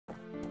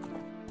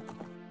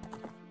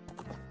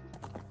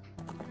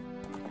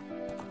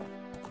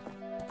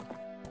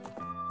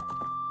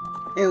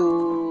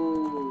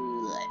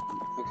Ew.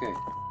 Okay,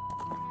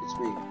 it's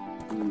me,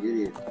 you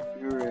idiot.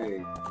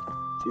 Hooray.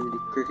 Jiminy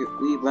Cricket,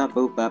 wee bop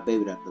boop bop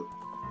baby bop boop.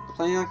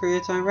 Playing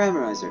Ocarina Time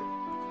Randomizer.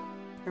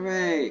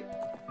 Hooray!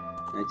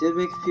 I did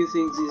make a few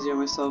things easier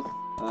myself.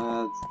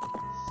 I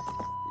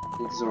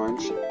think it's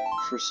orange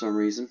for some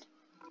reason.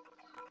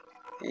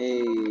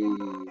 Hey. I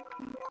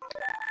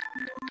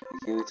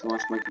can't wait to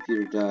watch my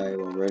computer die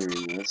while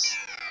rendering this.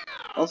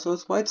 Also,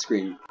 it's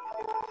widescreen.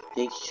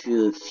 Thanks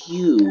to a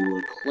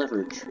few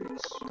clever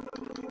tricks.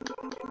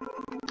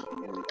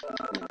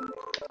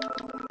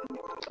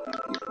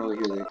 You probably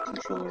hear the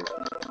controller.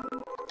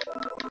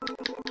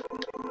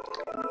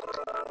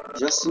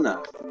 Just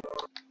enough.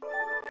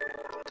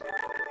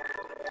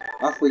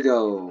 Off we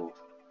go!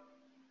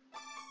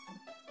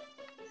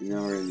 And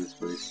now we're in this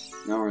place.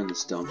 Now we're in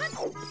this dump.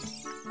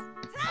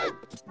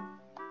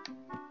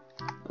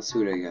 Let's see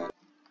what I got.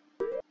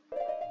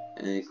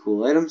 Any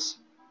cool items?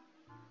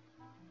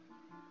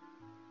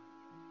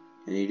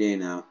 Any day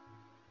now.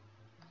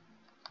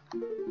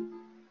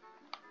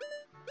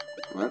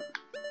 What?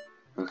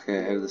 Okay,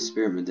 I have the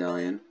spirit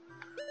medallion,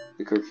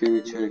 the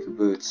Kokiri tunic and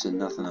boots, and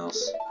nothing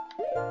else.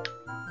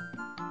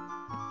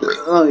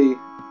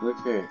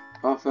 Okay,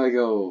 off I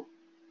go.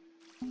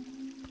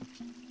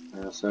 I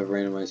also have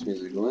randomized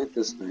music. Ain't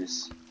this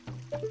nice?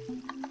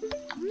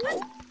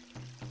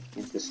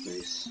 Ain't this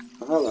nice?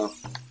 Oh, hello.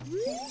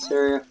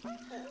 Sarah.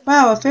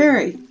 Wow, a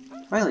fairy!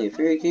 Finally, a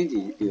fairy came to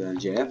you,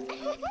 MJF.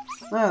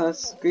 Wow,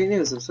 that's great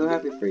news. I'm so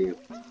happy for you.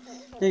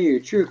 Now you're a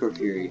true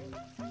Kokiri.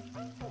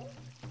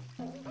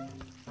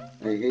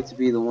 I hate to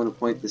be the one to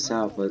point this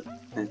out, but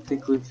I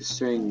think Luke is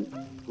staring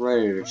right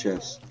at her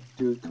chest.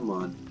 Dude, come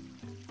on.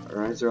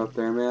 Her eyes are up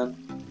there, man?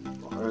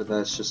 Or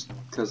that's just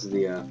because of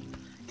the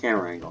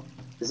camera angle.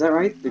 Is that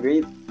right? The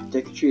Great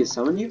Deku has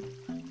summoned you?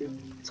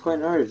 It's quite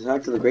an honor to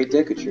talk to the Great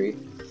Deku.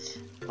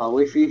 I'll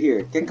wait for you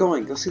here. Get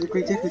going. Go see the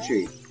Great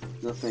Deku.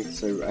 No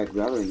thanks. I'd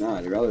rather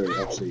not. I'd rather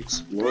actually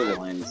explore the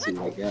land and see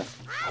what I get.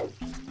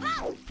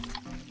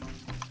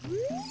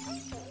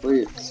 What do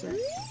you have to say?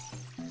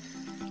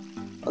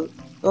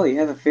 Oh, you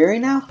have a fairy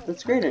now?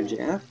 That's great,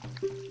 MJF.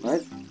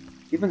 What?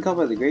 You've been called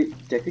by the Great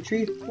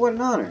Deku? What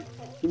an honor!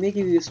 He may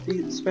give you a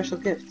special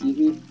gift.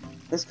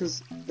 That's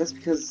because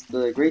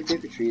the Great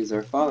Deku is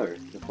our father,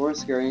 the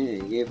forest guardian,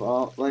 and he gave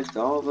life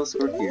to all of us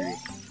Kokiri.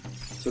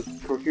 So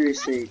Kokiri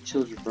stay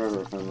children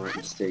forever, if I'm not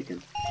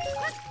mistaken.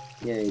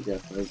 Yay,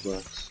 death,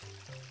 $5.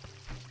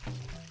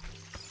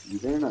 You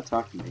better not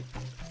talk to me.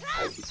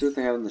 Let's see what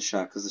they have in the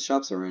shop, because the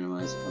shops are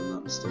randomized, if I'm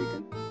not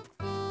mistaken.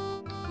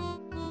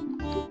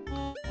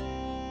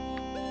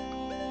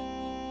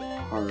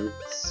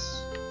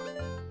 Hearts,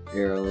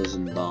 arrows,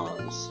 and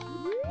bombs.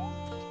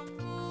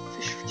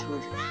 Fish for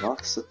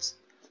 $200?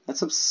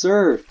 That's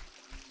absurd.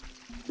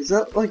 Is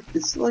that like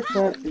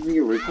that in the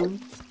original?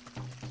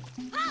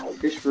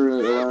 Fish for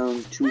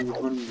around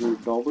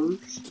 $200.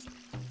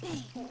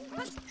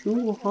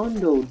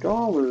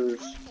 $200.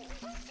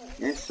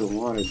 That's a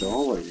lot of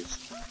dollars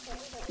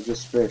for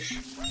just fish.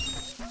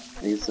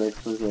 I guess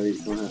that's why you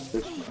don't have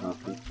fish in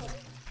coffee.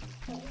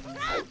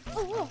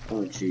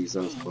 Oh jeez,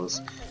 that was close.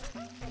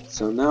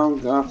 So now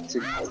I'm off to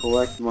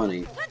collect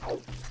money.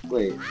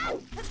 Wait,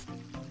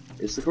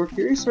 is the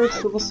Kokiri sword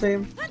still the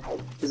same?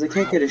 Because I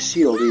can't get a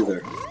shield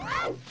either.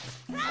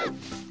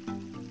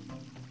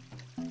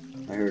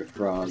 I heard a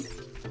frog.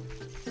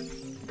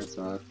 That's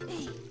odd.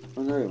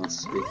 Oh, no, he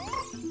wants to speak.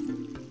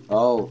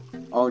 Oh,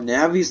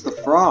 Navi's the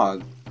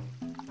frog.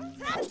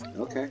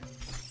 Okay,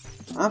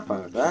 I'm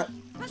fine with that.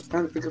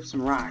 Time to pick up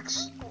some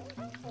rocks.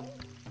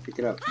 Pick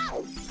it up.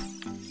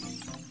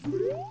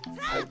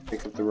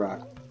 Pick up the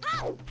rock.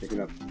 Pick it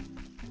up.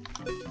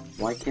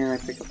 Why can't I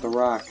pick up the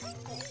rock?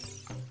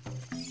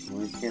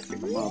 Well, I can't pick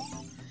them up.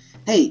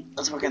 Hey,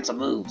 let's work on some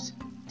moves.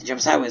 To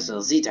jump sideways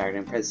while Z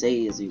targeting, press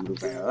A as you move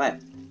back or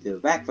left. Do a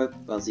backflip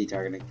while Z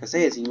targeting, press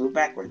A as you move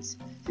backwards.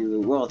 Do a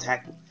whirl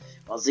attack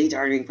while Z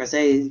targeting, press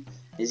A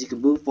as you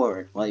can move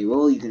forward. While you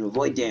roll, you can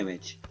avoid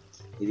damage.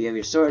 If you have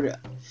your sword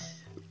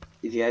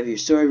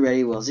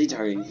ready while Z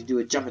targeting, you can do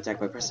a jump attack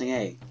by pressing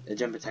A. A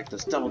jump attack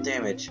does double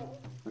damage.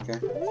 Okay.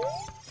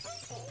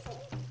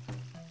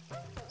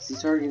 Is he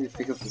targeting to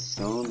pick up the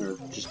stone, or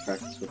just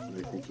practice with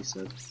it, I think he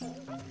said.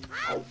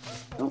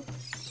 Nope,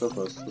 so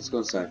close. Let's go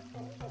inside.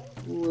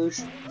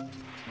 Whoosh.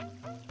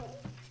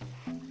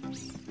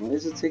 Why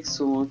does it take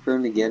so long for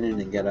him to get in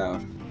and get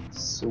out?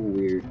 It's so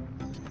weird.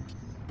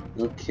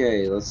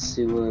 Okay, let's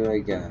see what I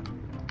got.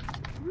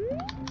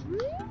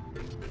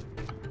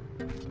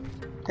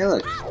 Hey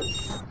look!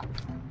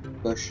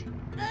 Bush.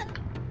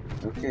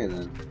 Okay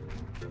then.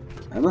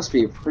 I must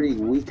be a pretty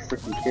weak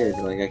freaking kid,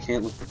 like I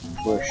can't look at the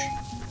bush.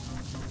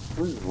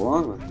 What is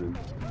wrong with him?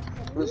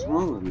 What is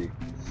wrong with me?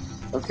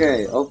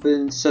 Okay,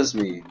 open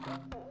sesame.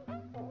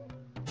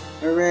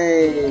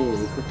 Hooray!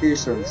 The Kokiri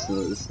sword is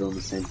still in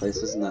the same place.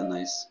 Isn't that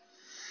nice?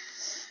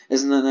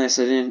 Isn't that nice?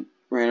 I didn't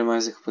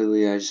randomize it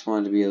completely. I just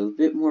wanted to be a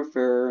bit more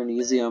fair and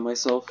easy on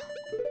myself.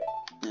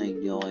 I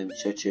know I'm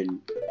such a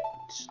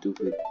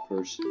stupid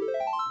person.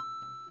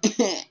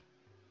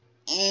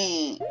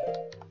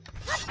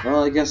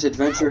 Well, I guess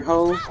adventure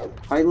ho,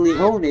 idly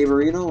ho,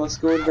 neighborino. Let's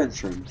go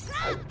adventuring.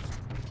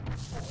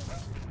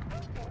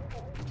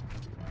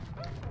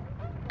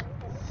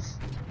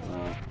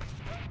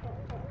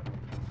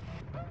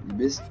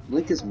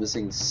 Link is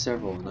missing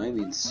several, and I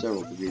mean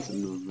several degrees of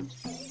movement.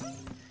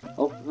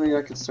 Hopefully,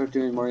 I can start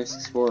doing Mario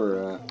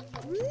 64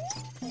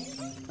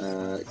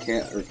 or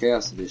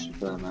Chaos Edition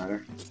for that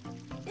matter.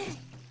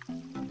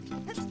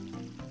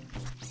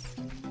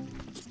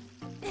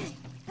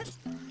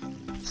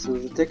 So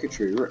the Deku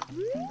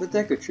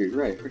Tree,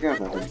 right? Forgot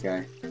about that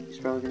guy. He's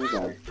probably gonna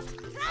die.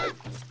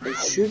 I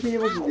should be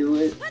able to do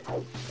it,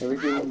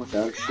 everything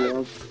without a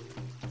shield.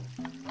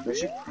 But I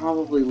should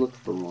probably look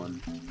for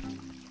one.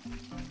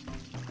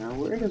 Now,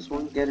 where does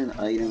one get an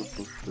item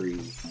for free?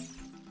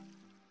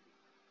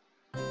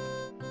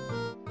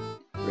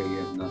 Right, you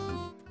have nothing.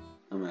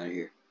 I'm out of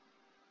here.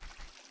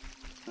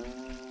 I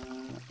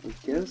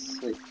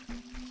guess, like,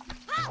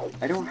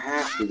 I don't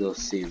have to go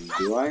see him,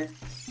 do I?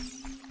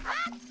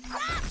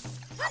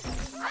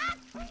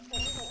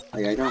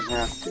 Like, I don't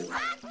have to.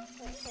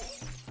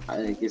 I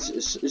think it's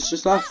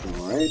just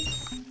optional, right?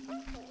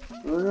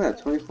 Look at that,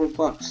 24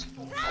 bucks.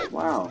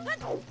 Wow,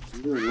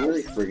 I'm doing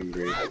really friggin'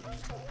 great.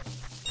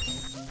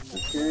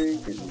 Okay,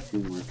 getting a few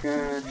more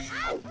cash.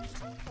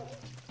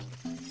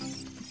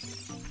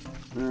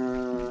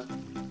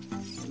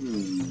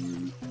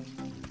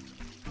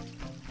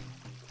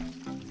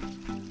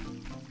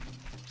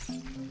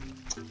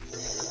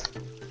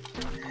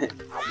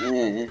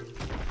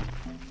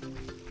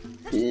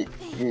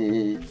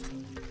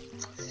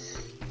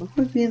 What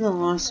would be in the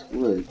Lost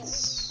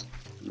Woods?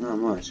 Not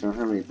much. I don't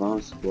have any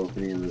bombs to blow up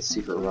any of the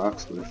secret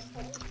rocks with.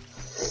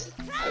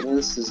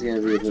 This is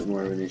gonna be a bit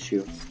more of an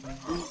issue.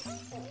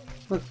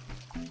 Look,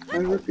 my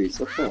rupees,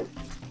 okay.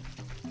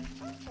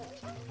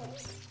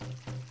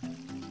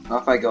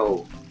 Off I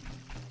go.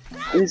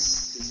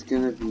 This is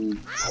gonna be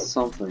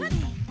something.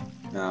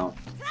 Ow.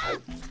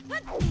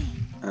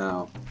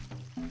 Ow.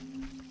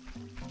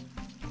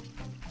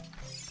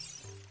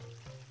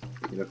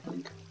 Pick it up,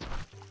 Link.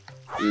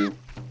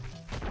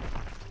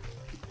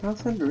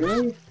 Nothing,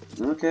 really?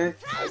 Okay.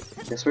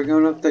 Guess we're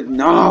going up the—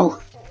 No!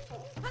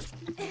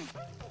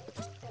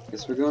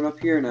 Guess we're going up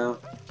here now.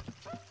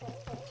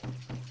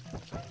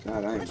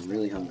 God, I am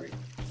really hungry.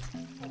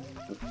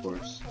 Of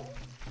course.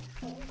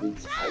 The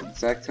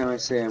exact time I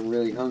say I'm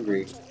really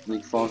hungry,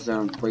 Link falls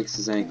down and breaks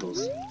his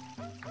ankles.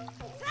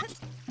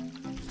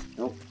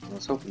 Nope, I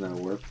was hoping that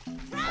would work.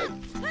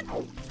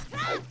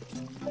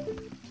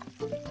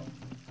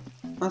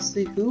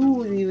 Honestly, who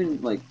would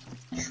even, like,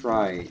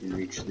 try and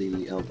reach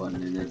the L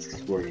button in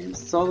N64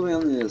 games? It's all the way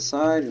on the other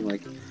side, and,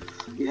 like,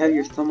 you have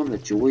your thumb on the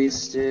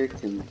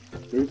joystick, and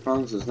 3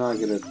 prongs is not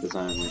good at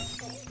design. Like,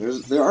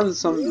 there are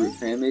some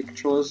fan-made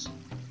controllers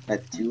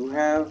that do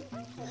have,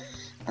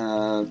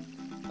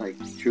 like,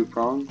 2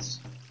 prongs,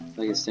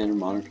 like a standard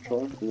modern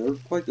controller, and they're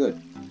quite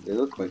good. They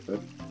look quite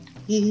good.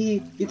 Hee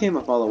hee, you came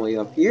up all the way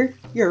up here?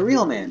 You're a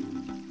real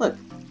man! Look,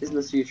 isn't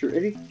this future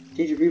ready?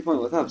 Change your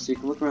viewpoint with up so you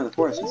can look around the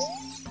forest.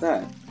 Just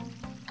that.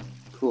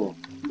 Cool.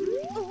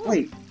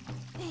 Wait,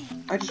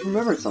 I just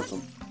remembered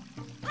something.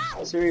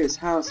 Saria's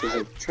house has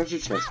a treasure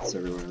chests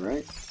everywhere,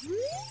 right?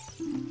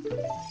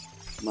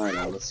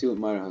 Mido, let's see what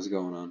Mido has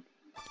going on.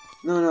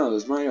 No, it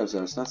was Mido's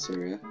house, not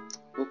Saria.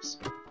 Whoops.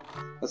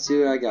 Let's see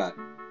what I got.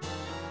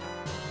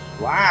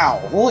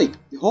 Wow!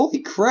 Holy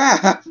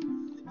crap!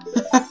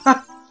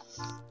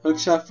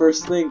 Hookshot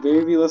first thing,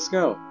 baby, let's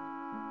go.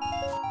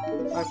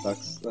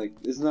 $5. Like,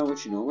 isn't that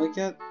what you normally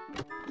get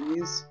in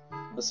these?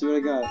 Let's see what I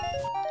got.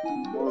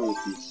 More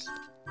rupees.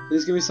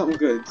 Please give me something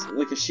good,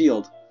 like a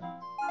shield.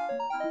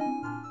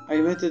 I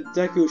meant a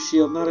Deku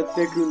shield, not a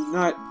Deku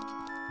nut.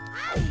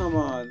 Come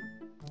on.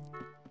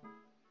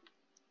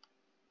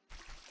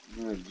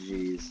 Oh,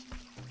 jeez.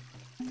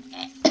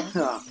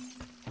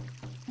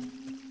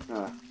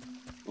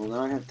 Well,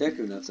 now I have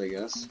Deku nuts, I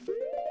guess.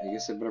 I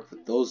guess I better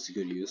put those to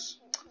good use.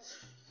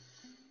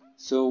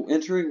 So,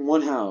 entering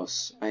one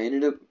house, I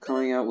ended up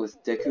coming out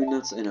with Deku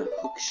nuts and a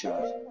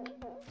hookshot.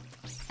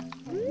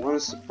 What a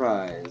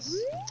surprise.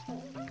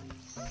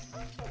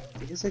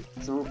 I guess I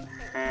don't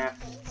have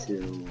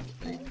to,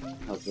 like,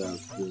 help out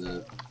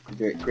the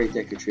Great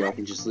Deku Tree. I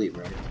can just leave,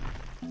 right?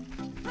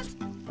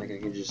 Like, I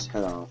can just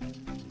head off.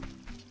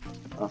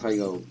 Off I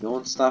go. No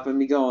one's stopping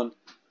me going.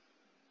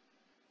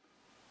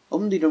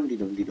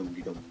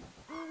 Dum-de-dum-de-dum-de-dum-de-dum.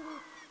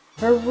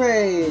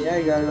 Hooray!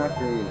 I got an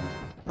ocarina.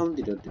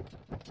 Dum-de-dum-de.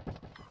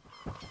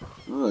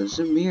 Oh, there's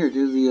a mirror.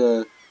 Do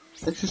the,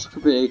 let's just look a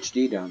bit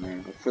HD down there.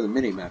 Like, for the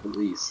mini-map, at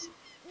least.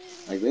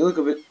 Like, they look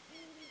a bit...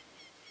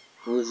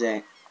 Who is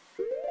that?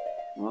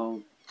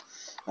 Well,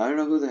 I don't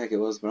know who the heck it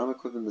was, but I'm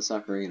equipping this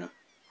ocarina.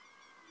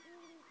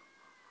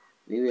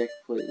 Maybe I can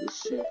play the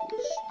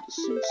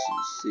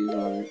Simpsons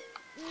on it.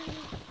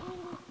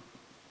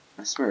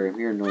 I swear, I'm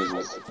hearing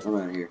noises. I'm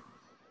out of here.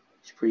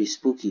 It's pretty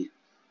spooky.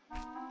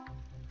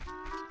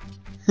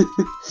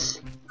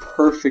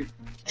 Perfect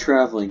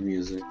traveling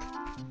music.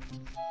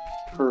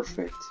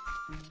 Perfect.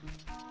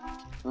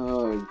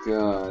 Oh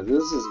god,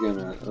 this is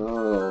gonna...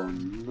 Oh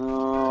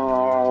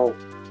no!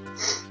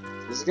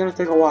 This is gonna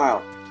take a while.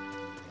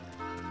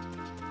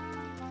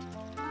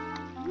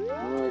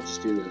 Why do I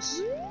just do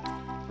this?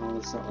 No,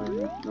 that's not what I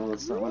meant. No,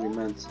 that's not what I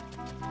meant.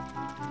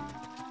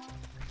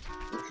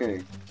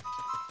 Okay.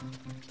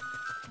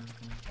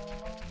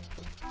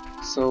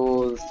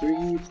 So, the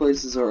 3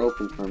 places are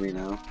open for me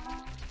now.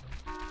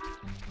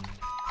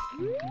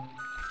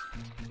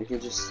 I can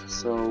just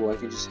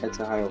head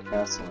to Hyrule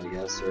Castle, I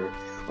guess,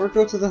 or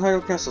go to the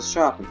Hyrule Castle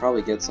shop and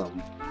probably get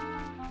some.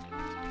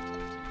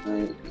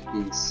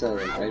 Being said,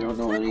 like, I don't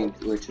know any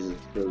glitches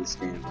for this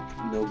game.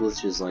 Like, no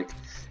glitches, like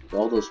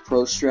all those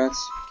pro strats.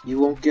 You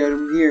won't get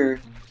them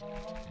here.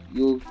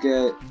 You'll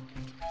get,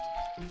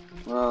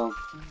 well,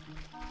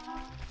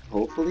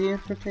 hopefully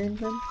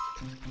entertainment.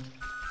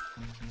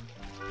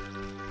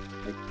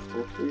 Like,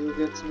 hopefully you'll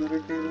get some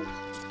entertainment.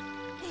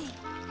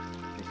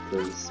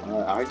 Because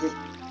I just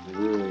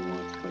really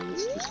want to play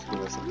this just to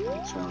give us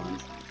a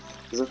challenge.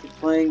 Because after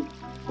playing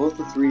both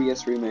the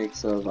 3DS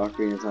remakes of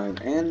Ocarina of Time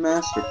and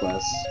Master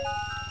Quest,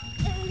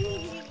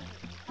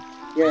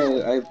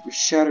 yeah, I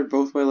shattered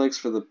both my legs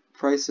for the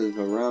price of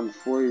around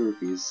 40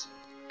 rupees.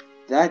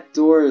 That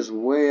door is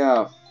way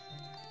off.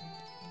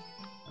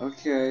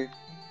 Okay.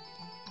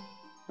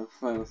 I'm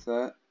fine with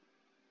that.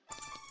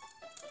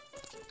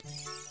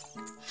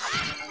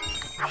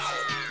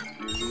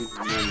 I need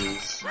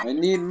monies. I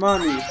need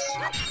monies!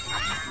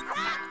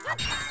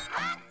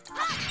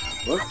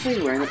 What if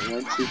they went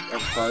too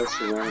far to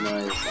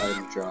randomized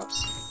item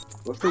drops?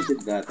 What if they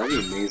did that? That'd be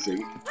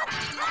amazing.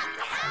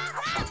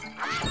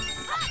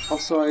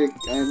 Also, I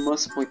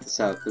must point this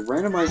out. The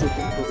randomizer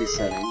difficulty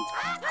setting...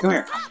 Come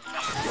here!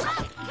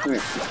 Come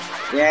here.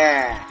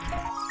 Yeah!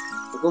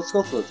 The gold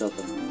skull float's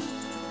open.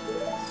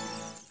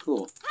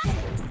 Cool.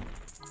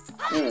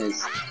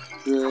 Anyways,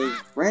 the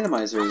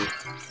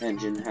randomizer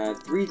engine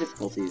had 3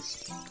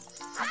 difficulties.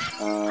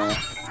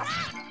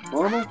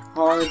 Normal,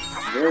 hard,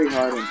 very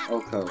hard, and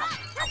Oko.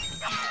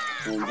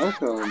 And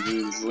Oko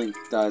means Link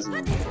dies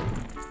in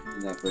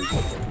that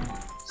version.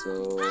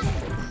 So,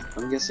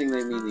 I'm guessing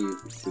they mean the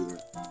YouTuber.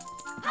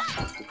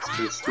 It's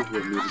pretty stupid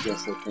of me to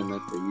guess that they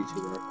meant the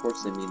YouTuber. Of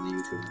course they mean the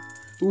YouTuber.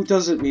 Who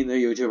doesn't mean the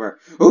YouTuber?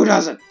 Who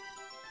doesn't?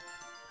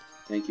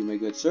 Thank you, my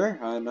good sir,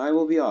 and I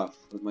will be off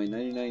with my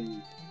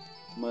 99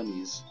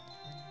 monies.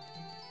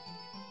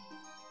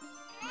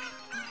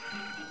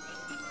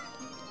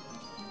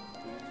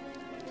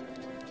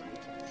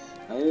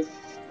 I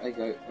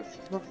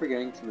keep on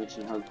forgetting to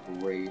mention how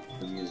great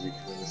the music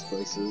for this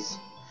place is.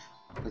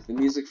 Like, the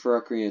music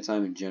for Ocarina of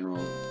Time in general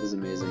is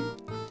amazing.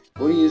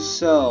 What do you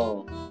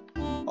sell?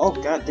 Oh,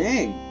 god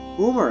dang!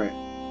 Boomerang!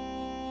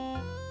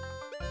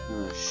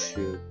 Oh,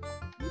 shoot.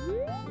 I'm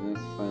gonna have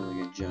to find,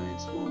 like, a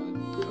giant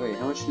one. Wait,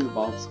 how much do the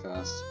bombs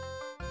cost?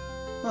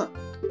 Huh.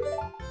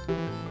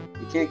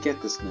 You can't get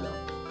this now.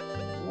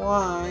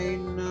 Why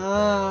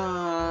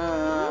not?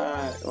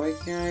 Why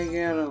can't I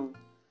get them?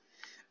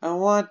 I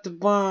want the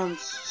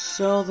bombs.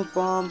 Sell the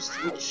bombs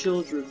to the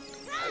children.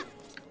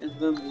 And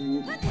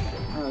then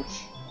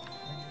ouch.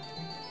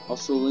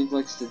 Also, Link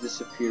likes to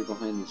disappear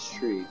behind this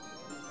tree.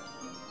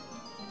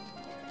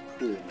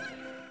 Cool.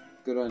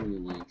 Good on you,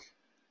 Link.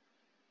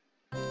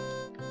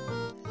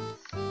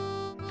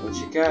 What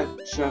you got,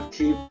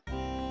 Shopkeep?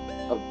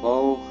 A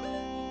bow,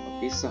 a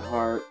piece of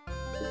heart,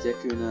 a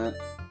Deku nut,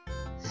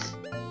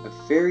 a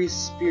fairy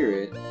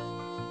spirit, a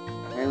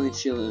Hylian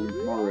shield,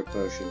 and more red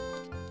potion.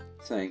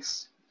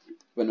 Thanks.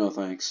 But no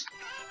thanks.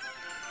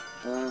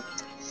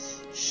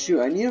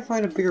 Shoot, I need to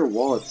find a bigger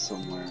wallet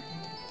somewhere.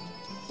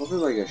 Probably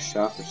like a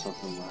shop or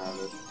something will have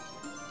it.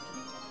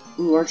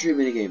 Ooh, archery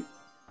minigame.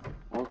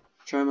 I'll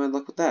try my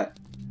luck with that.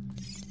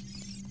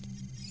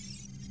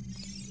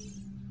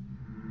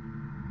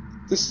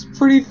 This is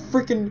pretty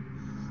freaking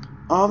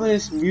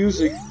ominous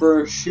music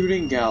for a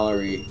shooting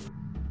gallery.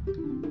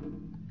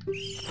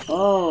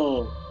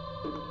 Oh.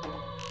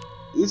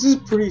 This is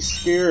pretty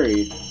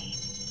scary.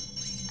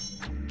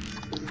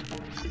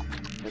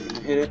 I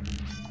can hit it.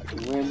 I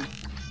can win.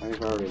 I've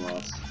already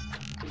lost.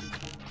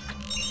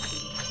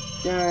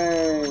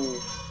 Yay!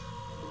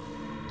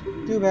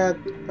 Too bad.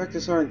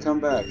 Practice hard and come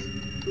back.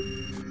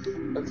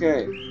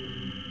 Okay.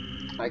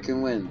 I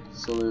can win.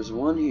 So there's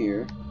one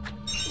here.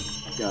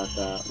 Got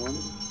that one.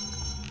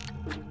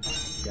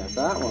 Got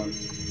that one.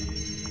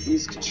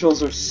 These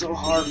controls are so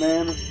hard,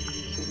 man.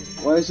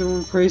 Why does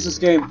everyone praise this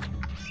game?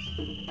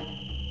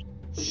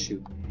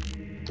 Shoot.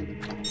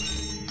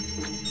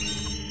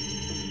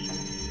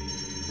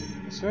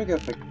 I swear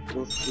if I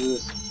go through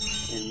this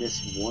and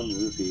miss 1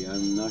 rupee,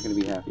 I'm not gonna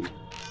be happy.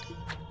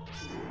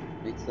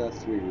 Make that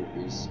 3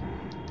 rupees.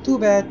 Too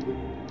bad.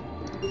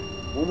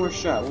 One more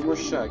shot, one more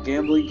shot.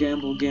 Gambling,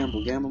 gamble,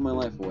 gamble. Gamble my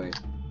life away.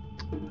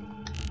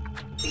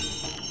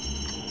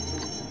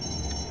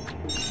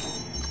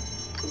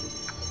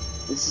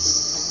 This is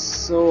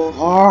so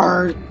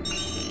hard.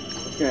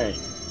 Okay.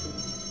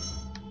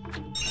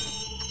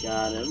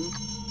 Got him.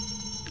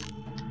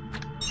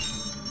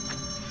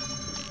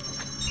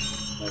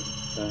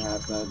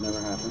 That never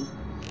happened.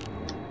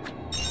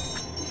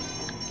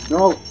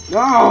 No!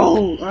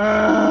 No!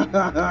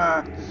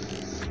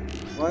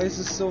 Why is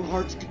this so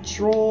hard to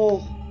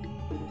troll!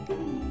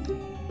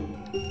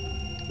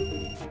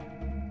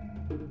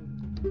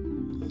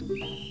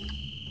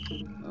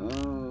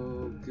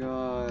 Oh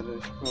god, I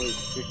should probably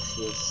fix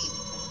this.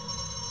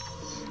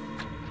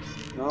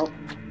 Nope.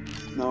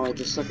 No, I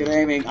just suck at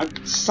aiming. I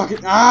suck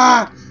at—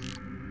 ah!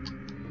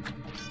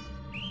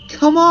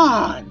 Come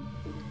on!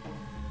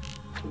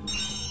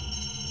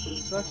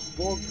 Such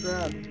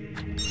bullcrap.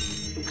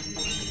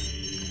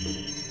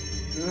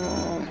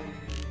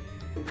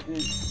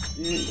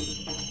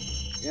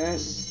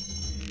 Yes.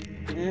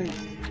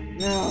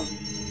 No.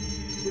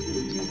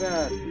 Too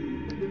bad.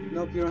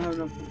 Nope, you don't have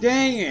enough.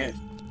 Dang it!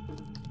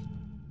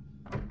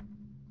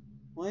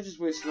 Well, I just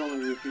wasted all my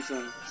rupees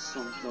on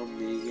some dumb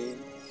minigame.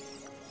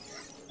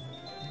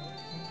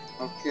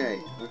 Okay.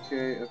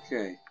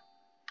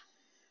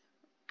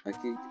 I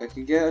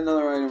can get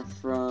another item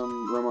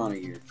from Romana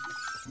here.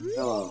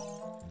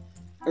 Hello.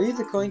 Are you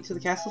going to the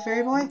castle,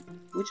 fairy boy?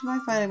 Would you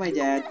mind finding my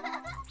dad?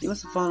 He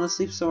must have fallen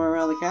asleep somewhere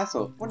around the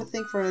castle. What a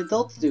thing for an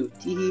adult to do,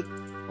 teehee.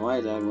 My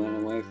dad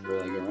went away for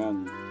like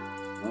around—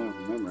 I don't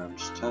remember, I'm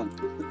just 10.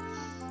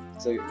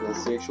 It's like the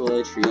sexual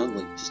age for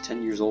youngling, just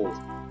 10 years old.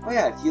 Oh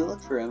yeah, if you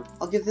look for him,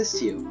 I'll give this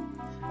to you.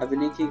 I've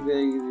been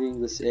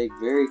incubating this egg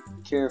very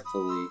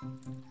carefully.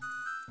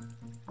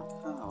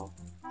 Oh.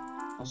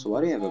 Also,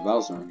 why do you have a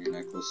Bowser on your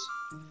necklace?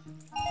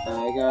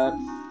 I got—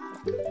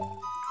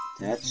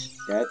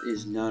 That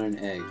is not an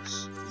egg.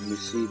 Let me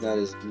see, that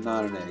is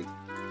not an egg.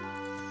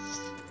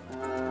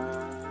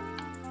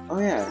 Oh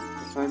yeah,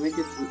 if I make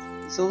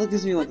it— Zelda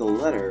gives me like a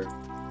letter.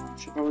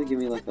 She'll probably give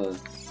me like a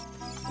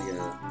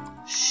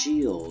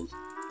shield.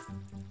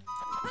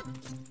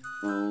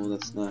 Oh,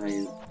 that's not how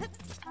you—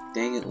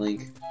 Dang it,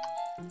 Link.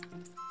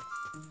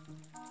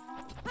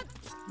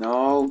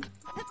 No!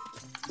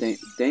 Dang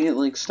it,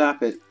 Link,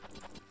 stop it.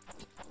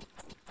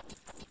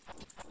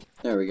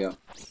 There we go.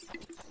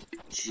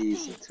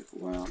 Jeez, that took a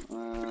while.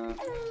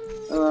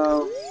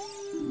 Hello.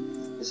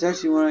 This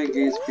actually one I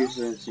gains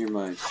precedence in your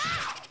mind.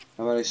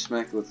 How about I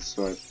smack it with the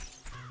sword?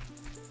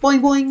 Boing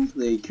boing!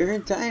 The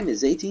current time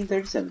is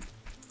 1837.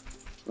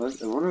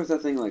 What? I wonder if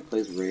that thing like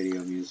plays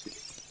radio music.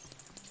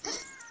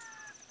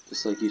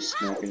 Just like you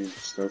smack it and it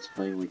starts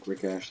playing like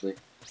Rick Ashley.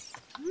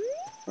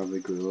 Probably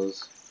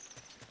Gorillas.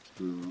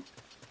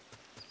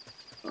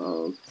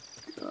 Oh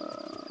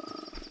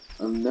god.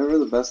 I'm never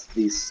the best at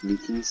these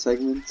sneaking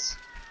segments.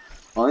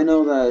 All I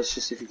know that it's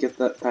just if you get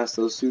that past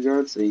those two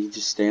guards, and you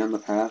just stay on the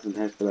path and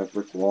head for that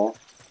brick wall,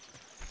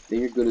 then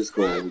you're good as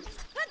gold.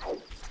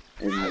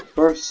 And of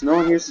course, no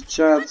one hears the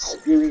child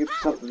screaming at the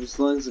top of his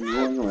lungs and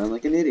rolling around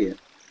like an idiot.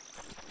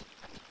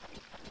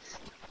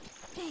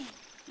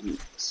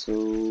 So,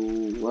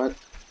 what?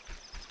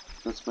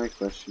 That's my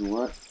question,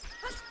 what?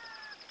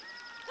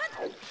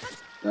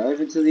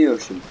 Dive into the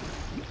ocean.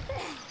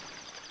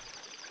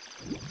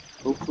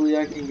 Hopefully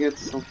I can get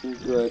something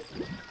good.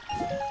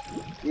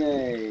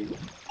 Yay!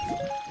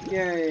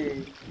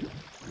 Yay!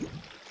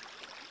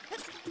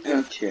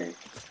 Okay.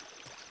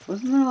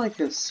 Wasn't there like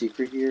a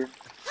secret here?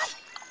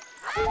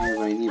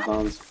 Oh, I need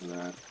bombs for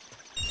that.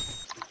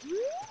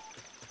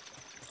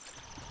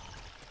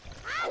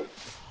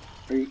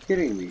 Are you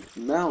kidding me?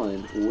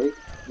 Malin, wake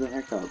the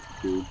heck up,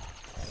 dude.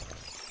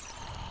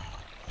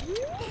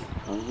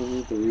 I'm gonna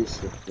need the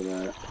reset for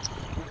that.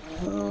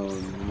 Oh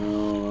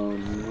no,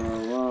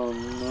 oh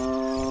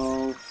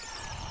no.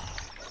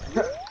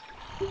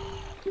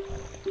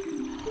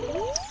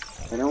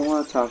 I don't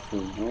want to talk to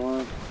him. I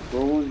want to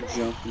go and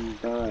jump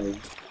and dive.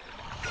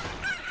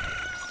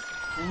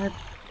 God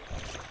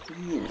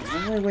dang it.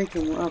 How do I wake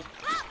him up?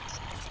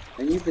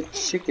 I need the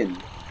chicken.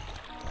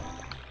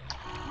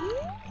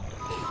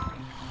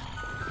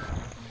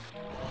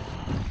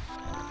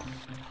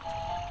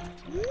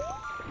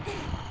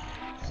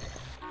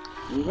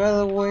 Move out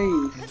of the way,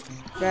 you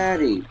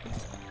fatty.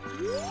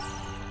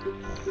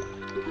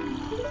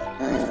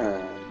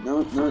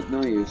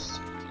 No use.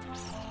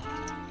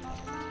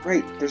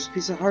 Right, there's a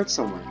piece of heart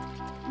somewhere.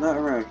 Not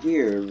around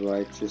here,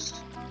 but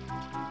just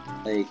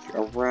like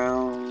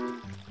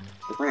around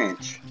the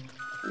branch.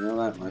 I know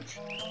that much.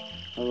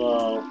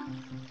 Hello.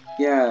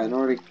 Yeah, in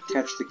order to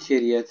catch the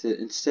kid, you have to,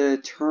 instead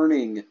of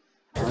turning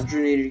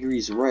 180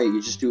 degrees right,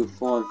 you just do a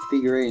full-on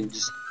figure eight and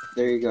just,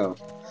 there you go.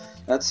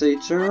 That's how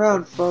you turn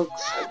around,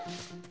 folks.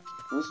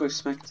 What if I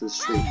smack it to the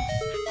street?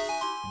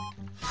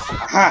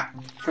 Aha!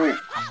 Come here.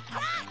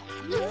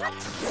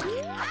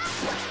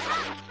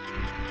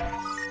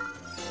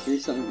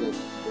 Here's something good.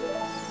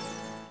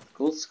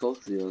 Gold skull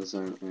deals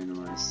aren't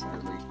randomized,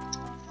 sadly.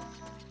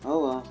 Oh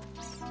well.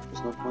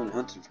 There's no point in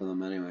hunting for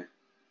them anyway.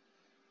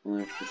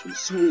 Only for some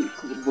sweet,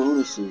 cool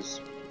bonuses.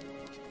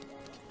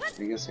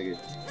 I guess I could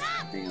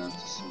hang on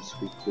to some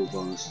sweet, cool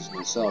bonuses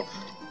myself.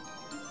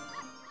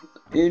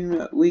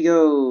 In we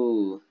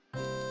go!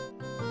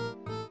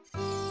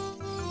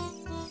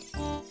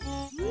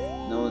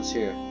 No one's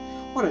here.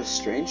 What a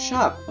strange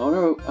shop.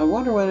 I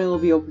wonder when it'll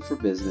be open for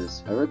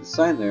business. I read the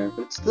sign there,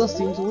 but it still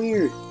seems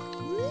weird.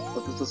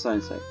 What does the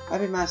sign say? I've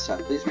been mask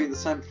shop. Please read the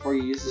sign before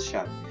you use the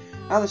shop.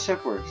 How the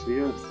shop works. We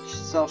don't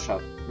sell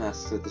shop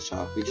masks at the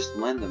shop. We just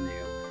lend them to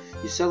you.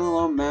 You sell the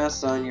loan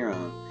masks on your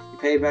own. You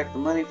pay back the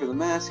money for the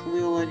mask, and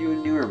we will lend you a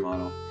newer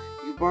model.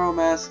 You can borrow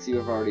masks you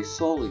have already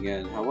sold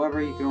again.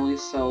 However, you can only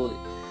sell.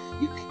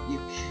 You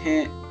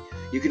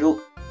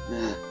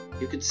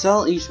can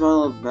sell each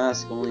model of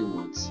mask only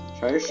once.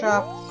 Try your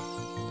shop.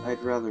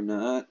 I'd rather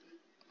not.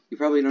 You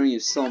probably don't even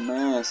sell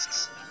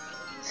masks.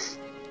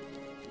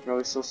 You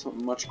probably sell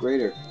something much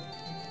greater,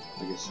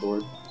 like a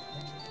sword,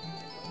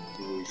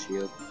 maybe a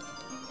shield.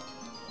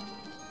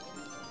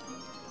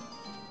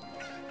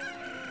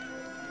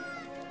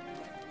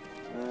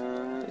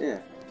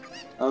 Yeah.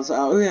 I was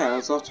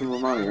off to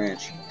Romani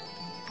Ranch.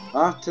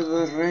 Off to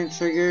the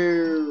ranch I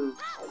go!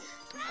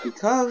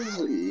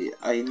 Because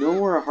I know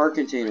where a heart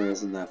container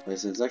is in that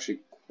place, and it's actually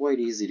quite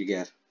easy to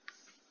get.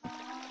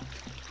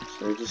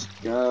 So I just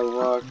gotta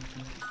walk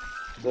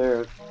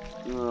there.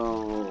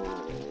 No.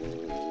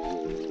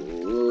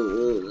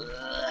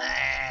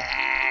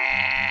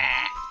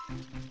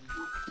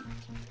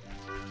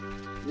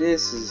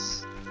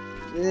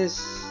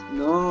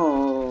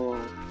 No.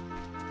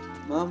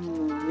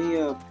 Mamma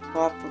mia,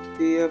 Papa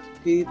Pia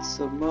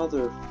Pizza,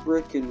 mother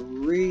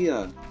frickin'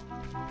 Ria.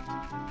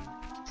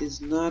 It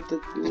is not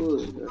that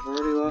good. I've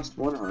already lost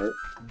one heart.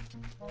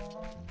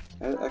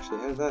 Actually,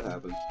 how did that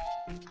happen?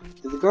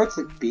 Did the guards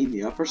like beat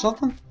me up or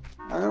something?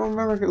 I don't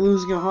remember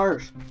losing a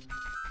heart.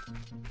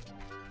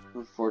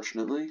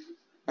 Unfortunately.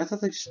 I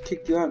thought they just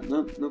kicked you out.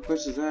 No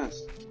questions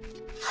asked.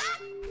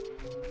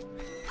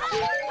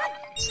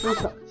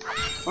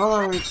 All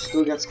I reach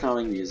still gets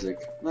calming music.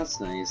 That's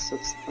nice.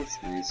 That's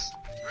nice.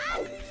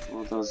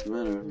 Well, it doesn't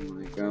matter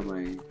when I got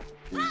my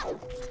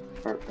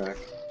heart back.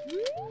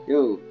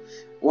 Yo,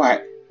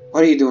 what?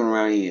 What are you doing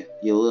around here,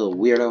 you little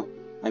weirdo?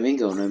 I'm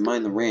Ingo and I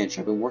mind the ranch.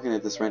 I've been working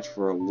at this ranch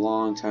for a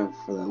long time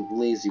for that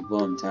lazy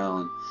bum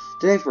Talon.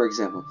 Today, for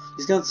example,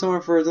 he's gone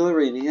somewhere for a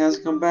delivery and he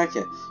hasn't come back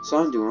yet, so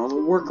I'm doing all the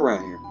work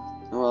around here.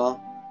 Oh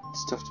well,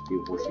 it's tough to be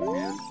a working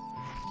man.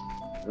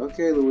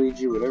 Okay,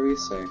 Luigi, whatever you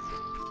say.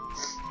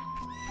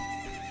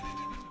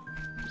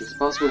 Is it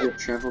possible to get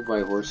trampled by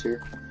a horse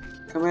here?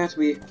 Come at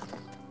me.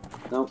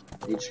 Nope,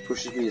 he just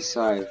pushes me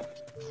aside.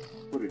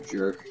 What a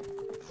jerk.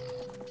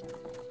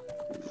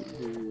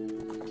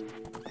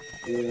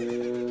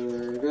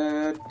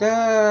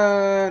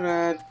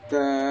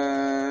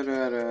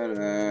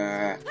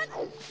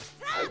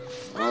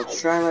 I'll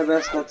try my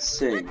best not to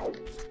sing.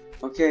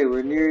 Okay,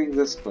 we're nearing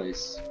this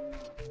place.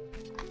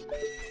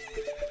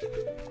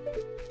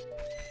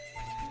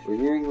 We're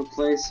nearing the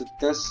place of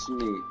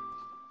destiny.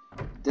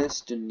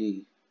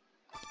 Destiny.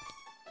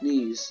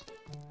 Knees.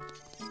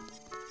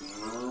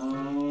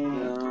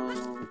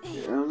 No,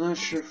 I'm not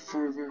sure if I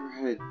remember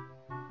how to...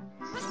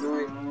 No,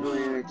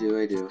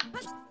 I do.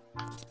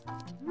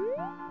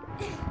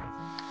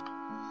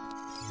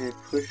 Okay,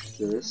 push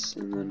this,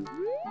 and then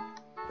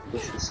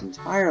push this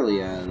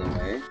entirely out of the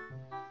way.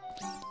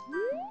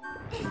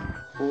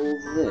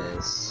 Hold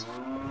this.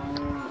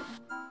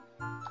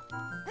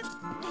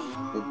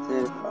 But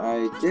then if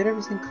I did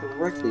everything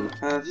correctly, the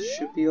path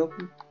should be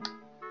open?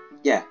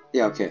 Yeah,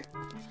 okay.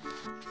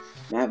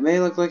 That may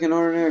look like an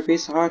ordinary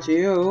piece of heart to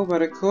you,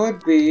 but it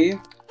could be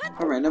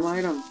a random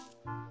item.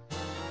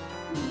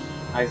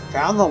 I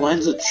found the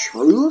lens of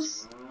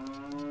truth?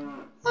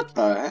 What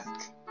the heck?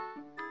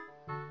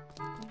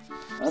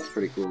 That's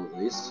pretty cool, at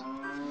least.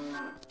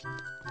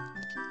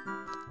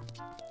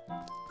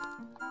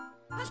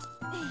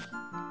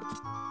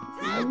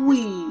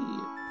 Whee!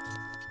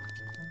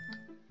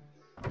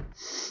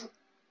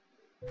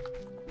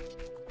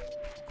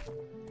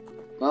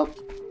 Well,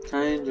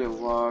 time to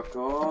walk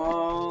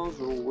all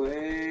the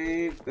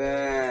way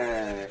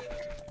back.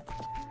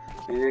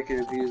 Maybe I can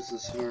abuse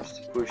this horse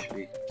to push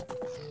me.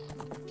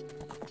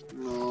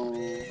 No.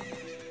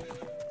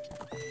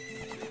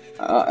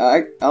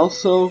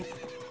 Also,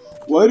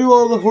 why do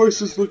all the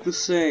horses look the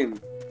same?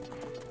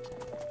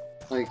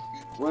 Like,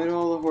 why do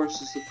all the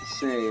horses look the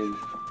same?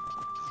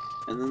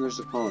 And then there's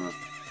Epona.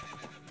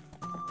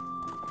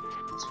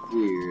 It's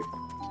weird.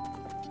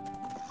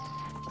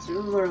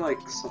 Isn't there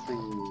like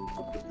something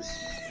up with this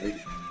like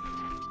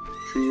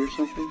tree or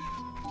something?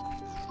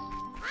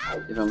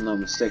 If I'm not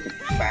mistaken.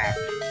 Bah!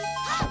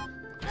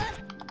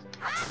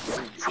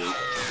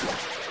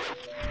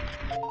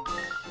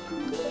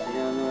 I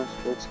got another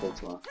sports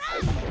skull.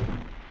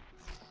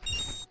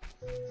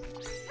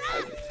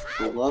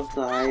 They love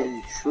to hide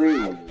in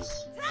trees.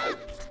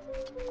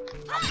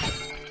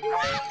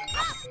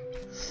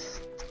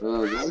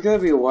 This is gonna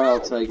be a while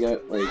till I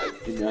get like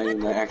an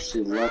item that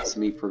actually lets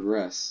me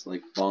progress,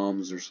 like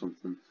bombs or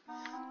something.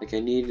 Like I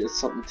need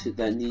something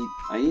I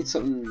need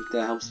something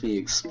that helps me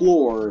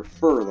explore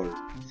further,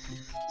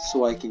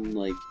 so I can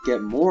like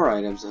get more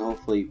items and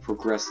hopefully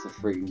progress the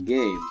friggin'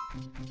 game.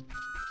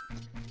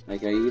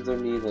 Like I either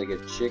need like a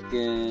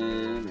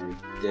chicken or a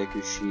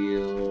Deku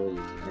shield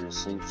and a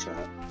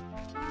slingshot.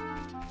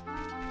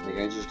 Like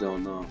I just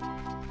don't know.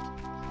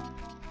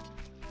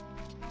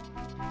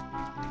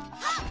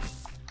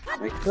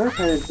 I could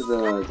head into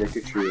the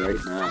Deku tree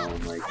right now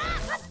and like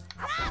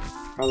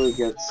probably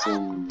get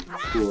some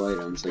cool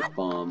items like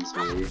bombs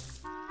maybe.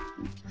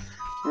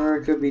 Or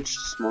it could be just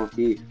a small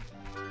key.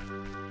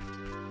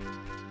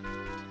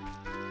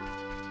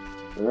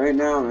 But right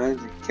now, I'm headed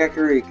to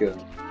Kakariko.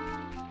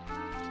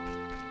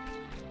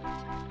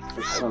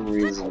 For some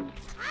reason.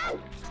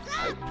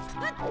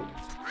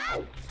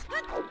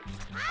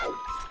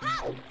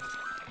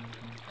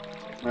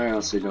 I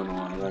honestly don't know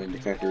why I'm heading to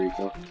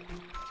Kakariko.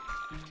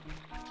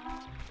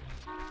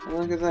 Oh,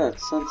 look at that,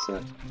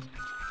 sunset.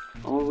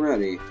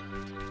 Already.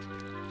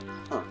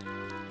 Huh.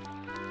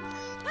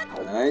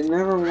 I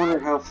never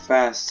wondered how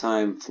fast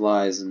time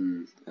flies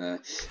in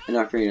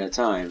Ocarina of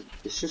Time.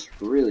 It's just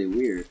really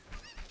weird.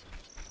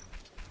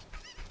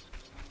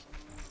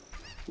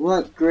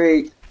 What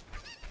great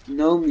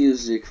no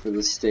music for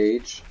the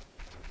stage.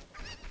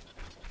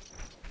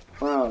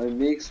 Wow, it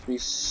makes me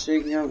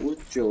sing out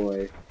with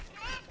joy.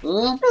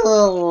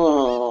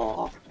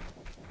 Oh,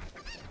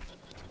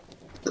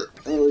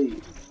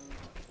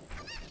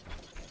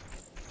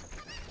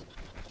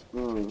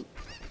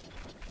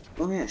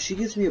 oh yeah, she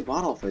gives me a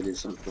bottle if I do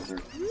something for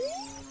her.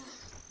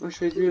 What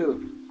should I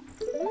do?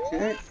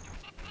 Okay.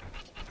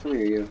 Come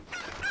here, you.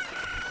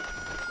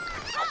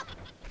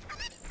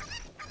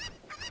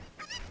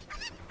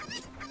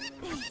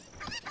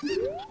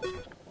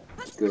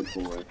 Good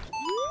boy.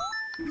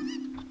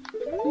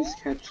 Please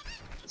catch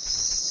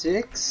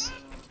 6?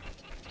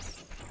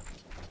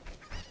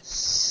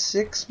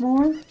 6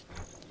 more?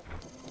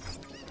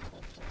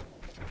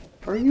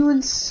 Are you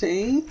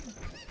insane?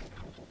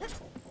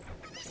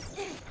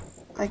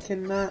 I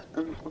cannot,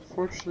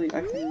 unfortunately,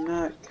 I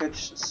cannot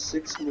catch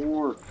 6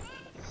 more.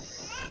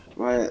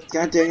 But,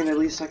 god dang it, at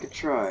least I could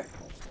try.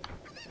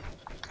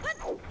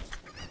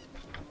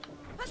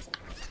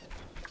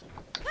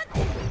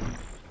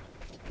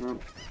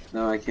 Nope.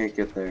 No, I can't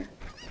get there.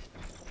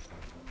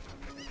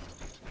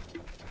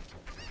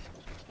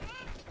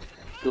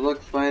 Good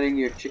luck finding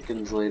your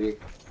chickens, lady.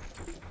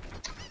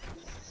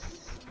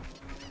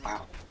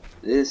 Wow.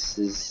 This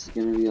is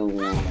gonna be a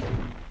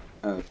long...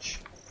 Ouch.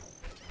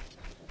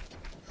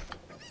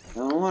 I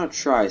want to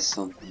try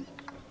something.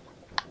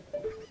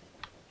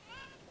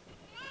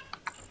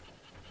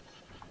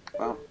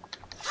 Wow.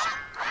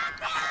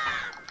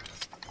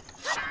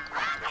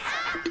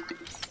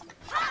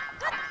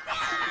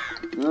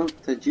 Well,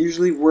 that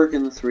usually work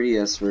in the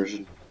 3DS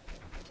version.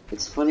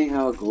 It's funny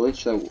how a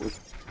glitch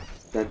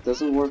that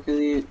doesn't work in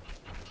the...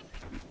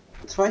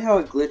 It's funny how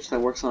a glitch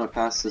that works on a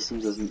past system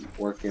doesn't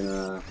work in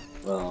a,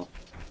 well,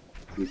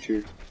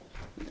 future.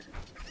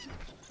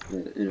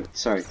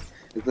 Sorry,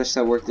 a glitch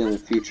that worked in a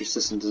future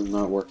system does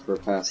not work for a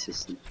past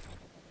system.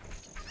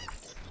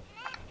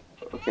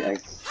 Okay,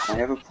 I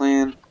have a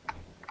plan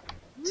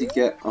to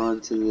get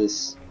onto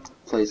this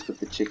place with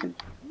the chicken.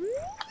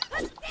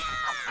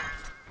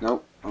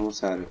 Nope,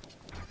 almost had it.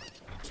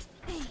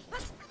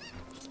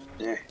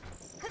 There.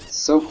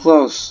 So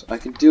close, I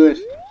can do it.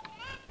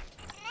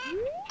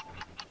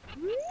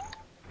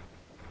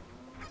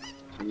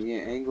 I need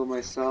to angle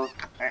myself.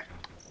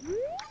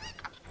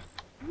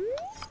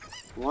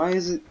 Why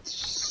is it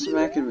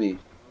smacking me?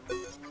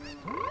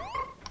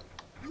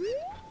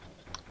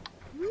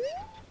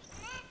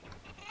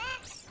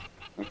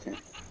 Okay.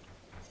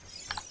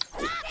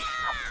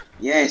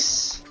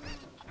 Yes!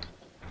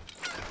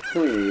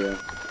 Come here, you.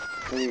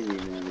 Come here,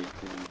 man.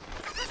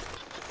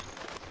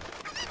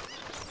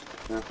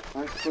 Now, if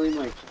I play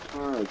my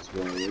cards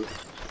right...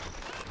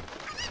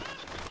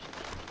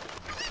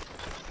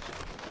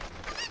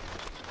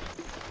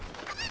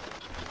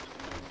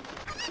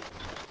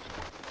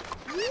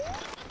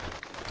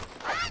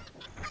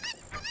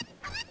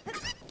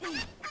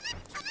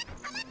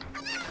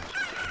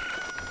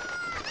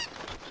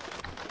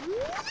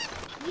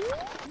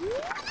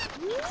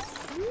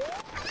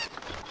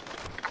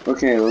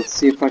 Okay, let's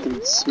see if I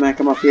can smack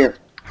him up here.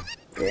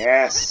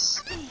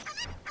 Yes!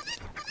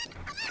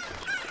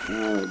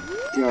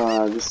 Oh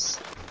god, this...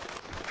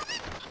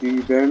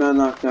 You better not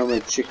knock down my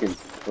chicken,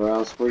 or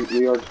else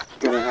we are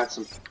gonna have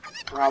some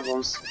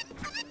problems.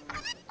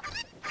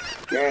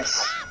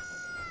 Yes!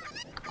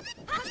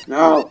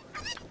 No!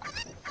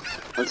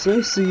 I'm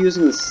seriously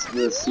using the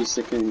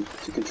C-stick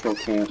to control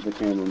the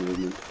camera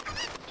movement.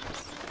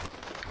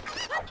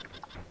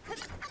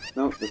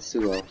 Nope, that's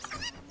too low.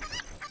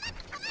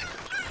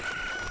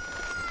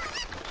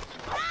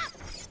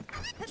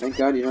 Thank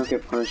God you don't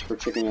get punished for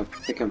picking up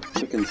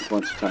chickens a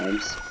bunch of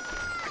times.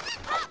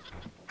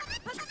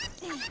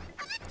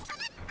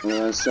 Or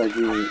else I'd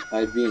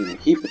be in a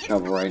heap of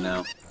trouble right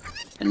now.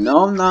 And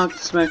no, I'm not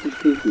smacking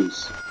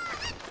cuckoos.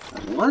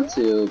 I want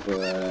to,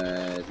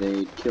 but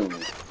they'd kill me.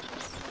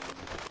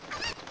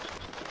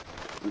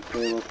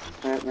 Okay, let the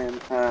Batman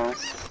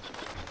pass.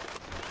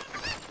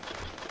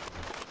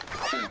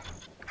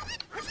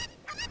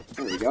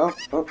 There we go.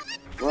 Oh,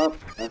 well,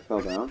 I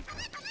fell down.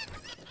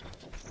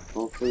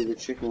 Hopefully the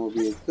chicken will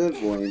be a good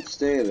boy and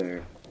stay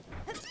there.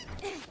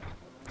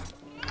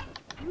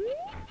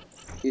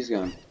 He's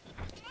gone.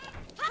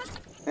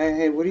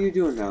 Hey, what are you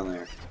doing down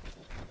there?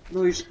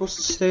 No, you're supposed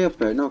to stay up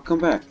there. No, come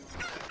back.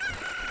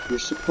 You're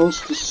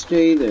supposed to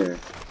stay there.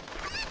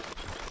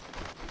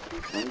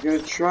 I'm gonna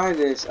try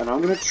this, and I'm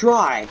gonna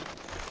try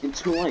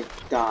until I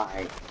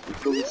die,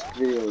 until this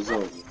video is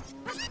over.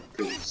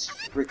 Because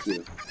frick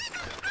you.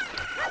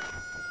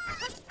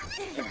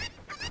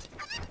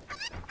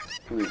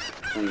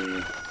 Come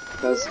here.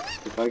 Because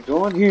if I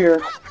go in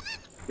here,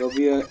 there'll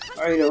be an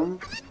item.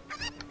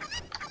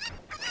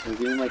 I'll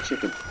give me my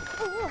chicken.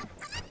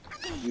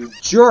 You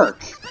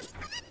jerk!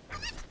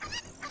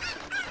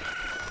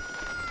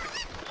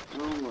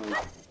 Oh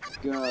my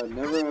god,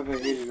 never have I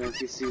hated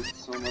NPCs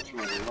so much in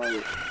my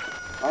life.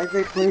 Why'd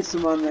they place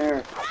them on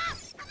there?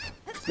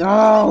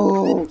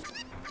 No!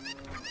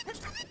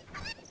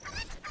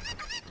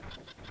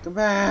 Come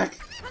back!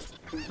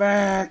 Come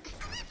back!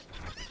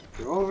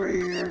 Get over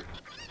here!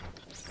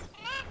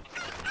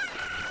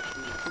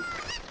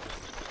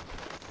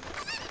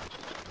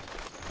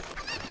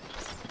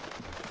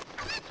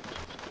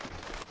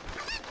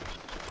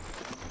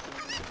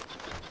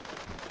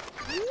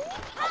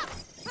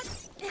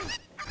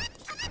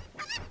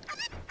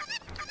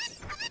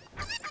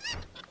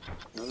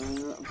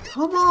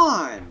 Come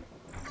on!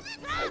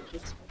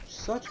 It's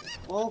such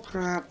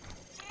bullcrap.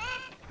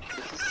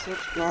 This is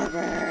such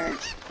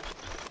garbage.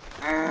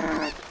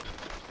 Ah!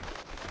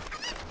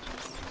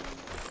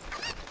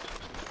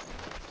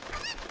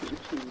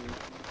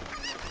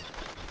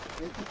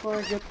 Right before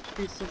I get the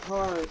piece of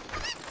heart.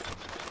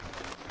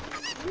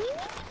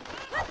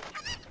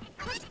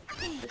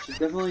 I should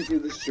definitely do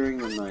this during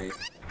the night.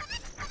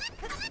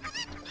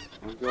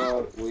 I'll go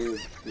out, wait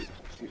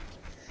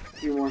a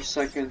few more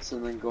seconds,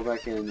 and then go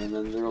back in, and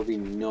then there will be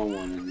no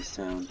one in this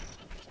town.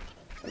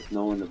 Like,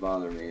 no one to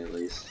bother me, at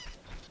least.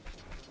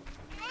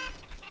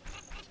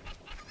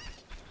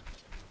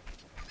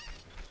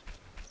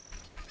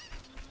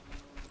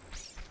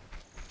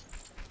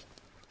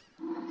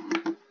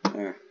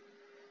 There.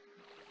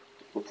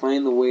 We're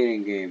playing the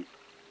waiting game.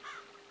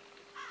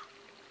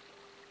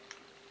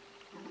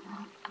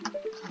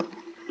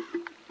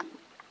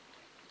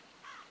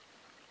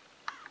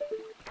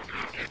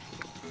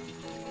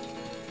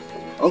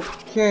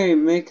 Okay,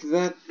 make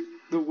that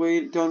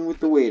done with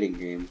the waiting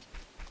game.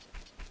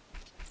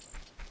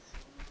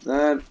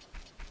 That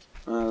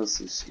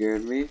honestly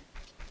scared me.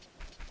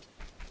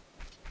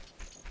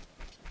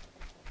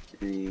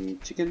 Any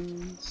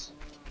chickens?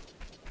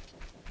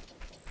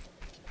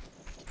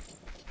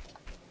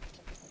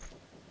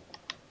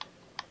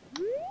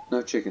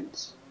 No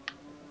chickens.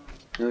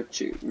 No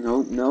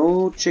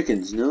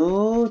chickens.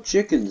 No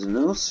chickens.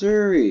 No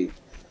siree.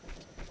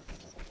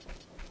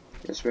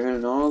 Guess we're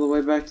heading all the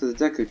way back to the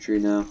Deku Tree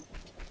now.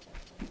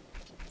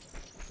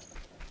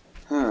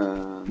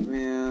 Ah,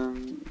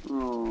 man.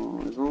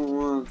 Oh, I don't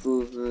want to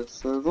do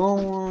this. I don't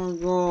want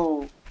to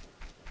go.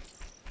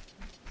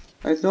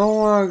 I don't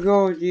want to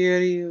go,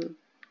 Daddy.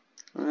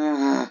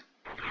 Ah.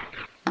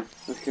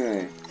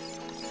 Okay.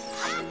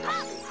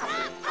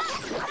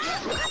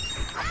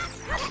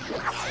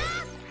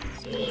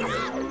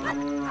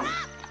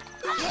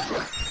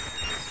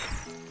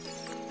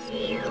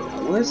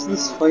 What is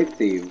this fight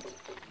theme?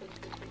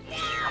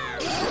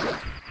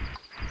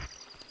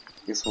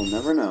 Guess we'll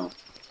never know.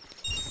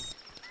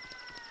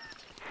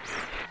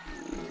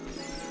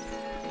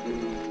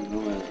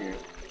 I'm out of here.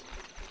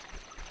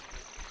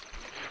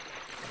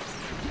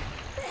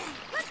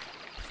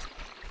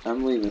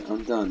 I'm leaving.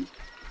 I'm done.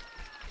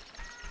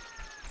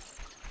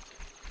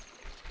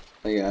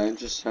 Oh yeah, I'm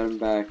just heading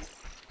back.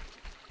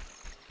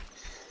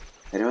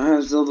 I don't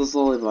have Zelda's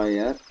Lullaby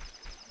yet.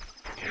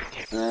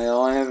 And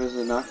all I have is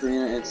an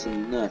Ocarina and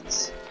some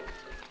nuts.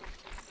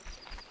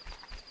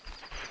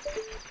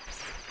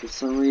 For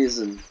some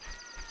reason,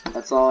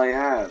 that's all I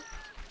have.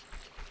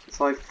 That's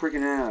all I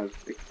freaking have.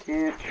 I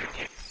can't.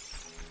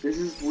 This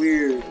is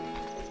weird.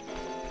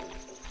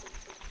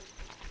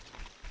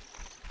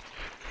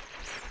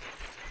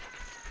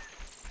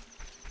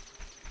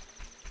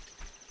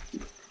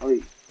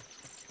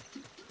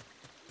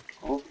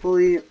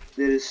 Hopefully, it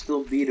is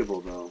still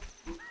beatable though.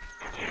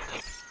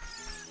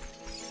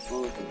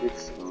 Oh, the big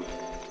smoke.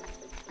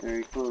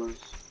 Very close.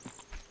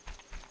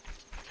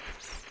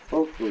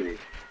 Hopefully.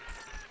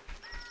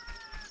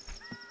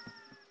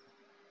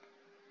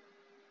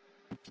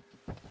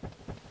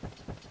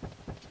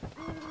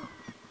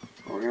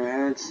 We're gonna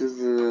head to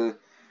the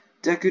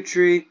Deku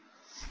Tree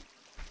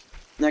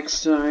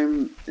next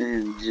time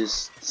and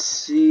just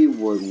see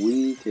what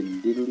we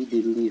can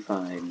diddly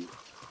find.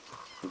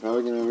 We're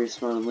probably gonna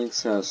respawn in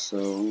Link's house, so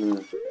I'm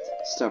gonna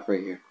stop right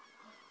here.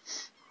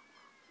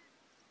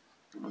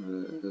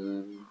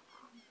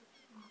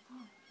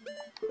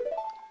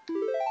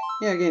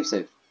 Yeah, game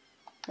save.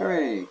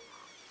 Hooray!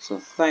 So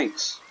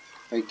thanks,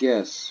 I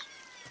guess.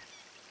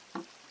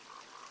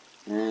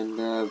 And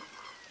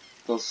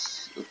they'll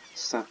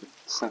stop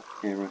the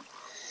camera.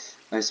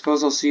 I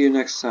suppose I'll see you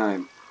next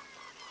time.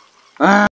 Ah!